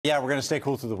Yeah, we're going to stay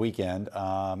cool through the weekend.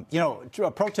 A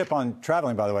pro tip on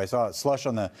traveling, by the way, I saw slush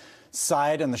on the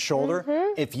side and the shoulder.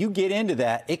 If you get into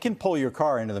that, it can pull your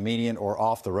car into the median or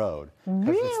off the road.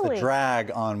 Because it's the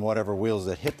drag on whatever wheels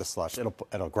that hit the slush.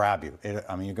 It'll grab you.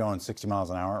 You're going 60 miles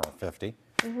an hour or 50.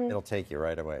 It'll take you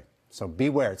right away. So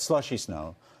beware. It's slushy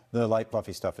snow. The light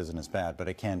fluffy stuff isn't as bad, but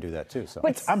it can do that too. So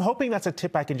I'm hoping that's a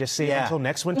tip I can just save until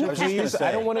next winter, please.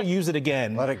 I don't want to use it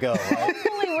again. Let it go. Right?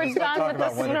 Hopefully we're done with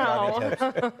the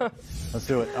snow. Let's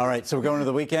do it. All right, so we're going to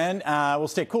the weekend. We'll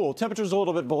stay cool. Temperatures a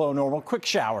little bit below normal. Quick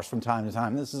showers from time to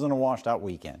time. This isn't a washed out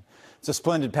weekend. It's a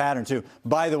splendid pattern too.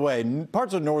 By the way,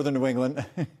 parts of northern New England,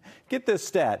 get this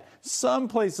stat. Some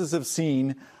places have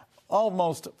seen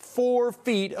almost 4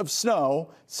 feet of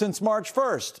snow since March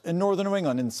 1st in northern New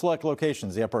England in select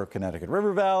locations. The upper Connecticut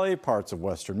River Valley, parts of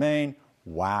western Maine.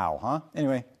 Wow, huh?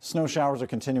 Anyway, snow showers are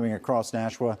continuing across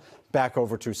Nashua, back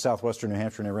over to southwestern New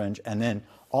Hampshire and Range, and then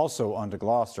also onto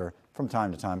Gloucester from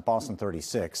time to time. Boston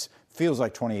 36, feels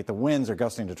like 28. The winds are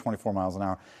gusting to 24 miles an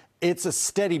hour. It's a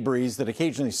steady breeze that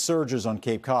occasionally surges on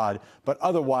Cape Cod, but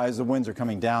otherwise the winds are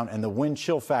coming down and the wind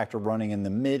chill factor running in the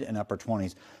mid and upper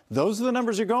 20s. Those are the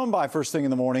numbers you're going by first thing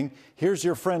in the morning. Here's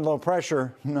your friend low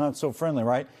pressure. Not so friendly,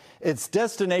 right? Its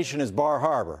destination is Bar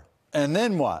Harbor. And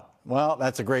then what? Well,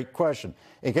 that's a great question.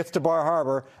 It gets to Bar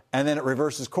Harbor and then it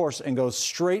reverses course and goes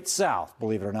straight south,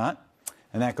 believe it or not.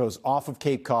 And that goes off of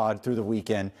Cape Cod through the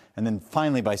weekend. And then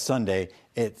finally by Sunday,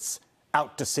 it's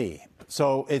out to sea.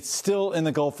 So it's still in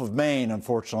the Gulf of Maine,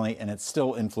 unfortunately, and it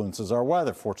still influences our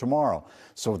weather for tomorrow.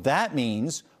 So that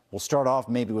means we'll start off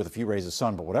maybe with a few rays of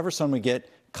sun, but whatever sun we get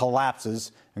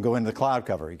collapses and go into the cloud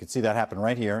cover. You can see that happen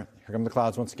right here. Here come the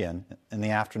clouds once again in the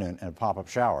afternoon and a pop-up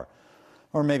shower.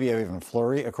 Or maybe even a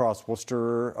flurry across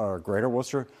Worcester or greater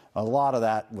Worcester. A lot of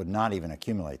that would not even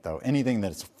accumulate, though. Anything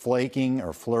that's flaking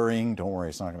or flurrying, don't worry,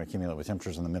 it's not going to accumulate with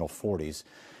temperatures in the middle 40s.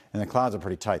 And the clouds are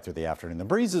pretty tight through the afternoon. The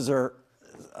breezes are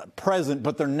present,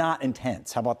 but they're not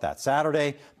intense. How about that?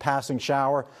 Saturday, passing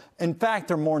shower. In fact,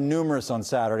 they're more numerous on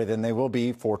Saturday than they will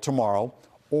be for tomorrow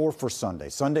or for Sunday.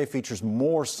 Sunday features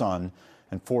more sun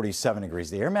and 47 degrees.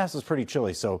 The air mass is pretty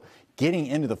chilly, so getting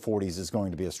into the 40s is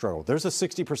going to be a struggle. There's a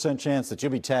 60% chance that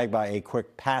you'll be tagged by a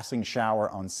quick passing shower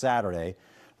on Saturday.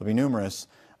 They'll be numerous.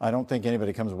 I don't think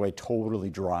anybody comes away totally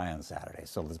dry on Saturday,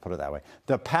 so let's put it that way.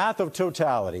 The path of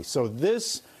totality. So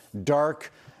this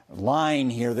dark line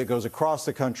here that goes across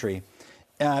the country,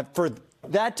 for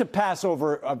that to pass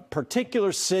over a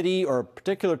particular city or a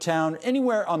particular town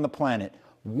anywhere on the planet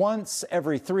once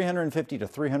every 350 to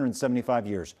 375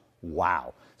 years.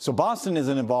 Wow. So Boston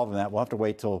isn't involved in that. We'll have to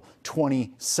wait till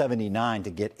 2079 to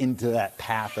get into that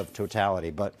path of totality.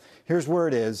 But here's where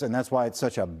it is, and that's why it's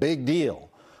such a big deal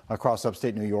across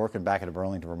upstate New York and back into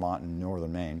Burlington, Vermont, and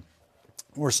northern Maine.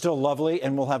 We're still lovely,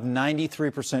 and we'll have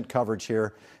 93% coverage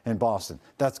here in Boston.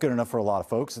 That's good enough for a lot of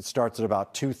folks. It starts at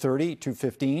about 2:30,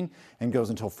 2:15, and goes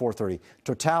until 4:30.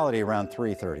 Totality around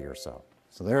 3:30 or so.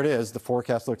 So there it is. The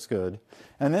forecast looks good.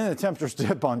 And then the temperatures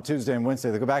dip on Tuesday and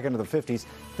Wednesday. They go back into the 50s,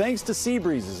 thanks to sea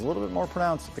breezes, a little bit more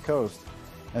pronounced at the coast.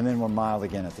 And then we're mild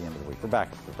again at the end of the week. We're back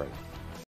after the break.